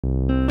That's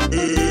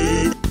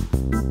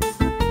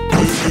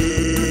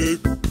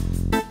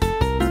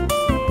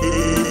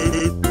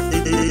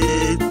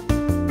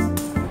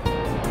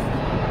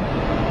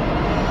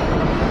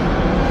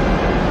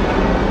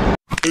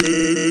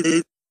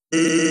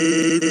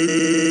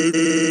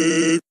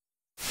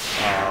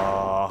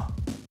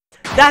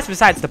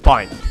besides the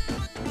point.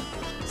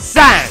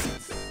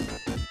 SANS!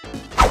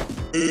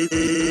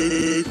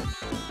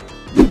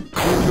 Do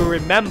you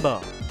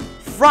remember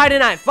Friday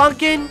Night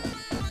Funkin?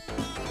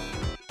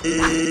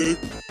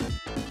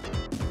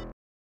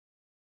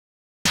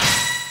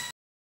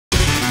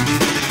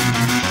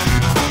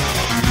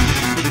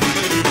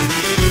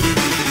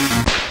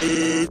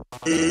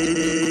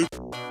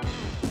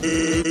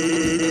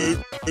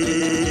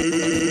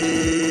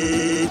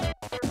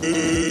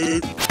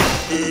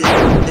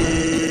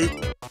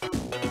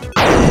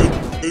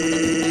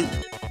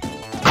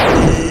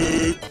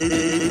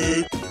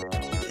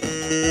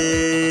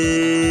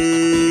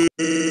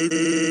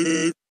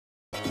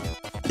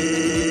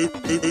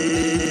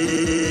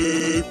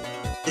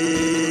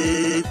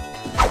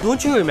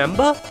 Don't you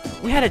remember?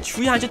 We had a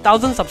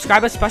 300,000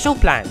 subscriber special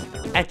plan.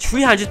 At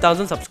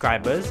 300,000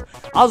 subscribers,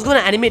 I was gonna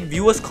animate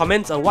viewers'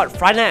 comments on what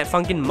Friday Night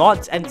Funkin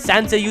mods and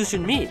SANS AUS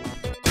should mean.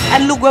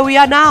 And look where we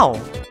are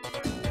now!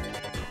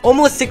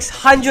 Almost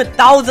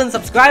 600,000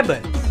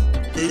 subscribers!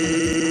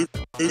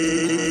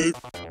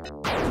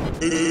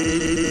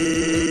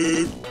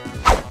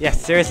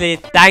 Yes, seriously,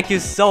 thank you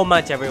so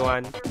much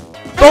everyone.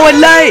 But we're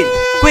late!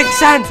 Quick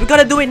SANS, we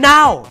gotta do it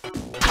now!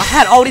 I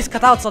had all these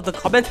cutouts of the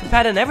comments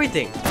prepared and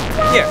everything.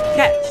 Here,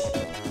 catch!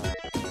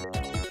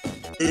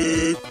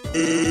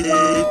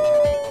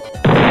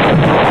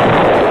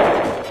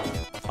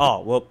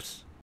 Oh,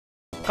 whoops.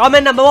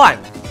 Comment number 1.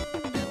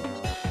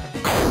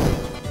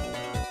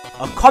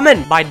 A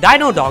comment by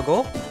Dino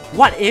Doggo.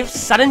 What if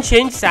Sudden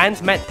Change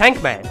Sans met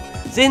Tankman,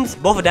 since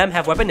both of them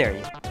have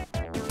weaponry?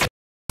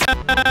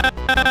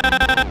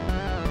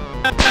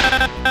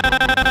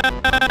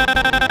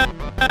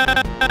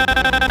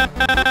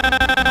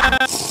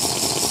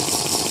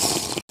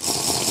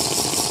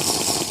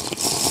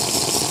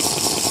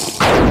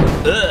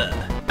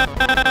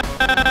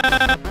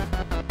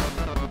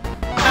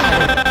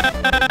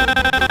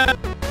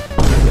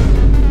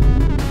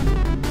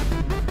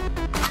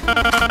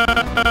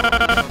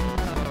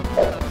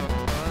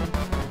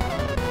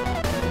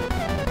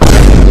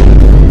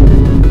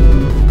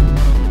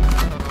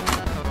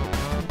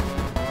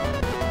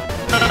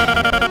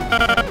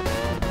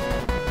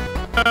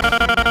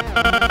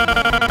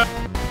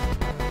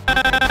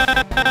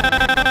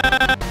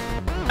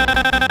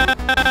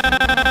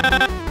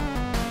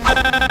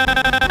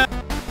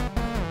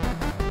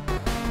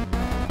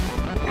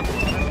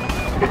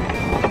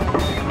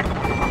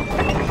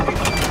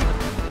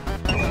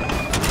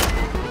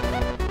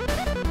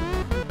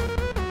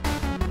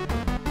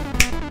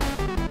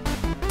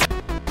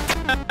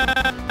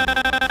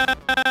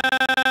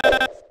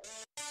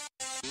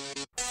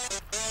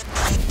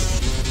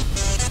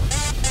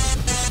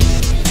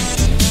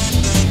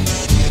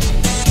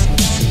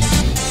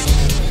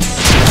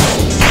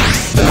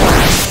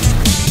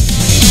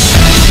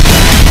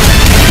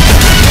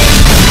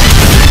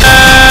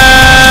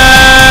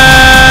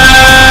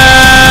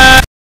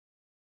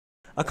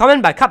 A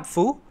comment by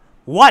Cupfu.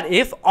 What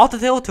if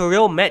Undertale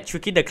Tutorial met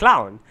Tricky the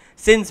Clown,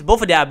 since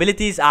both of their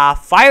abilities are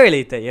fire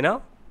related, you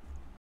know?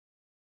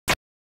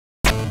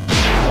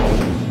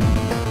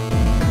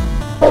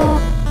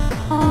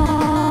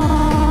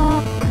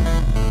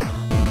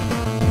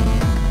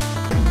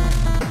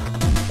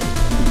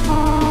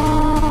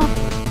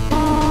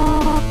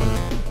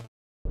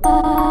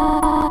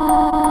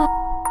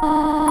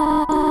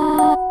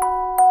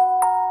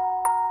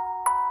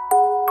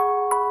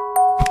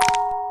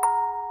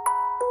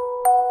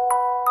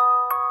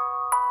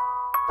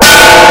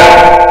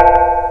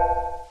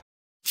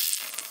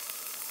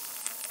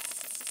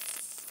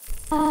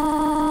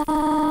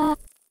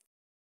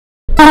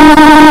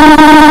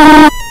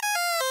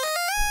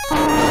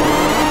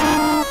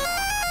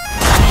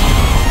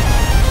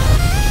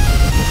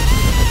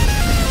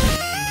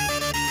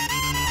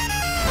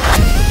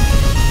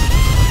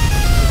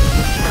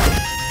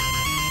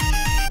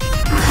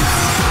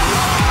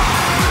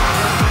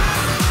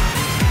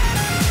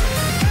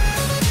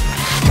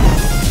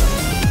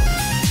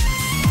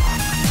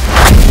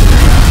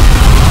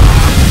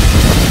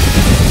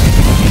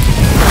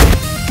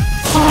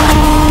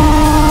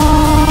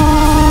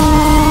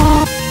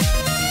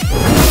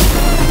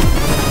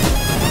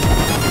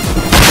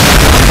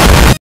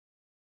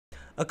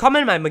 A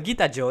comment by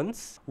Magita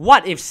Jones.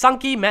 What if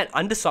Sunky met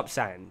Underswap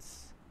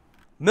Sans?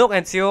 Milk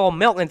and cereal,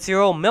 milk and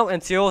cereal, milk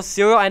and cereal,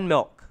 cereal and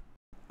milk.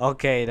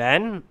 Okay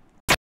then.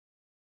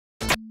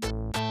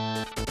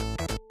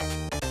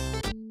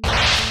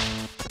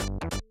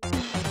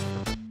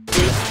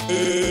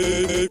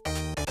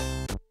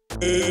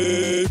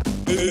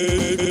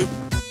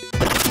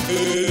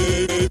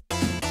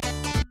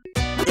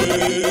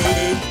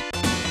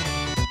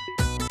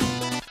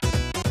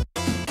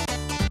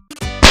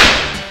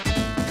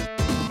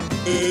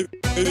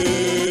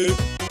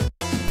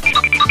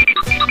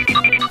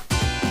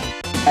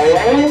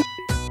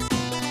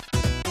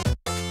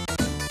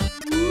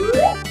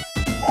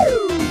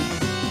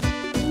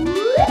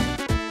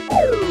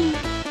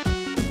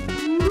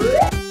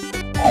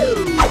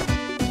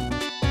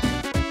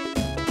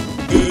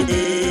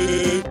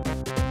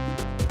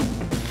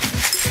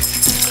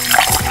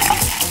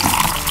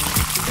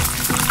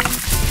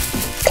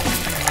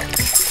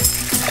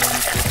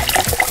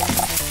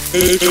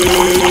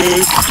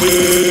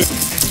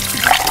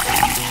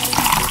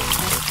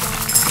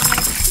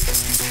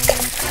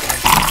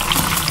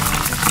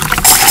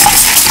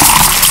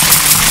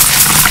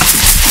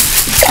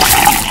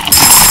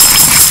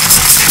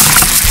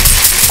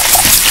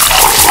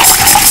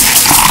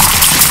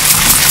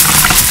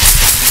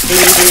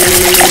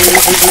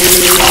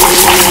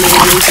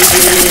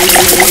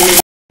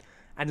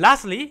 And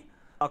lastly,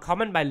 a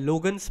comment by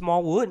Logan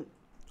Smallwood.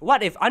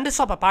 What if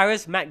Underswap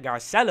Papyrus met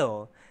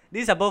Garcello?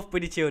 These are both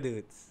pretty chill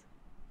dudes.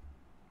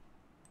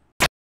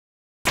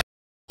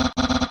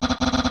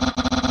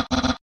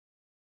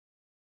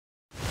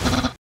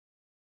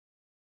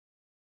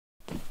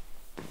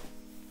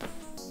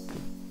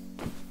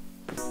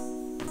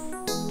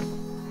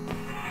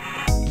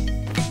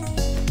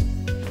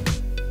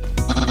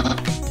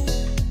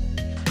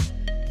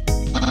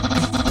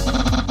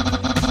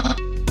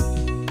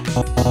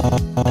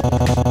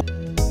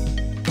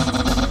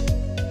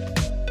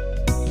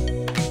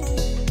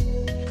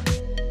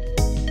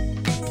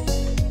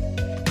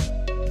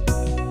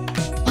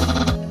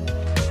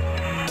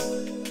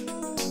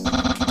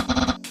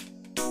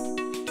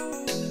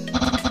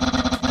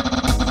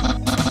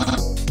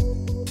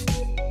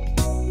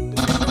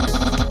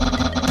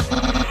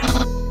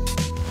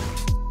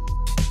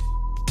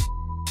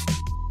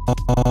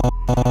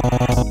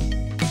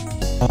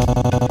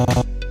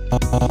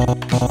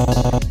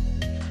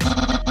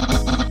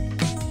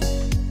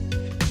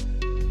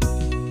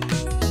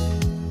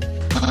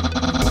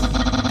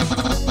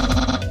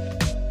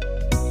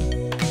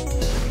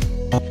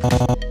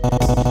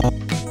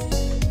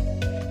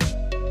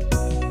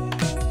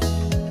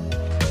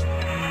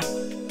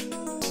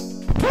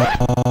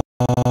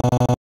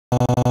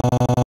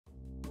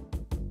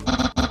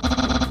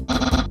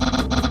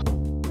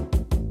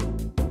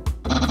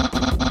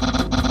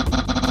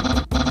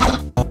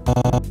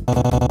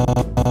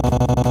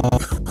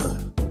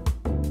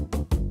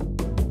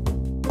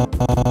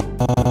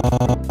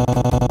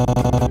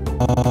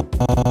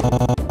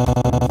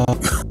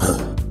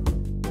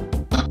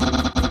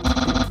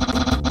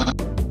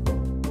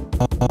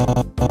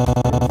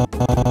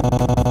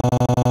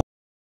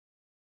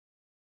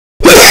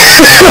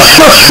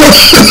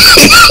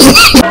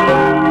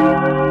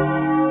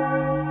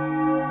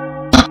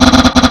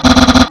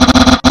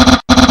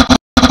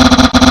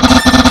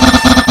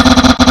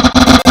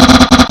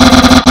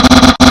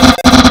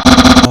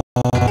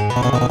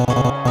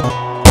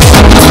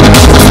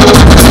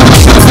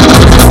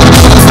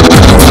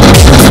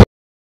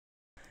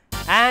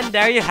 And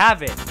there you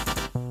have it,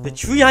 the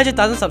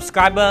 300,000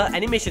 subscriber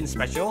animation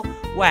special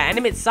where I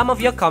animate some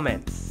of your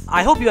comments.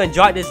 I hope you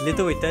enjoyed this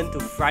little return to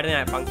Friday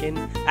Night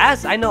Funkin',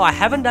 as I know I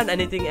haven't done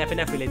anything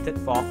FNF related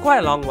for quite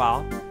a long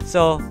while,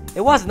 so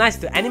it was nice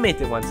to animate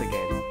it once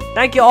again.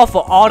 Thank you all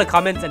for all the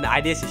comments and the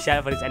ideas you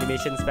shared for this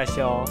animation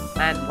special.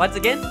 And once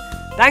again,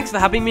 thanks for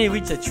helping me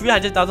reach the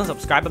 300,000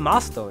 subscriber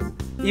milestone,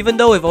 even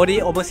though we've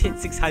already almost hit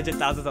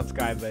 600,000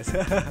 subscribers.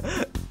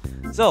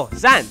 So,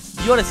 Sans,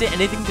 do you want to say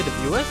anything to the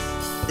viewers?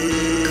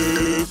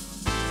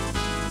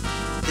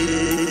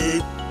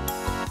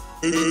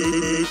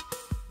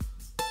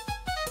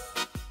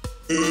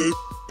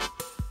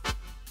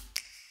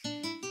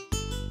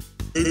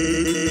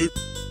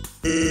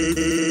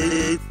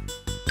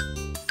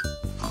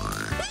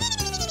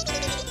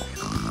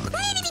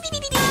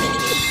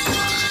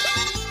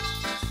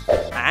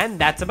 And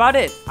that's about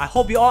it. I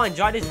hope you all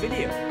enjoyed this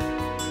video.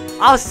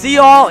 I'll see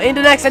you all in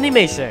the next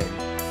animation.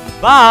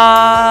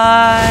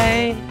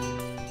 Bye!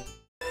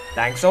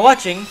 Thanks for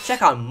watching.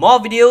 Check out more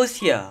videos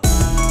here.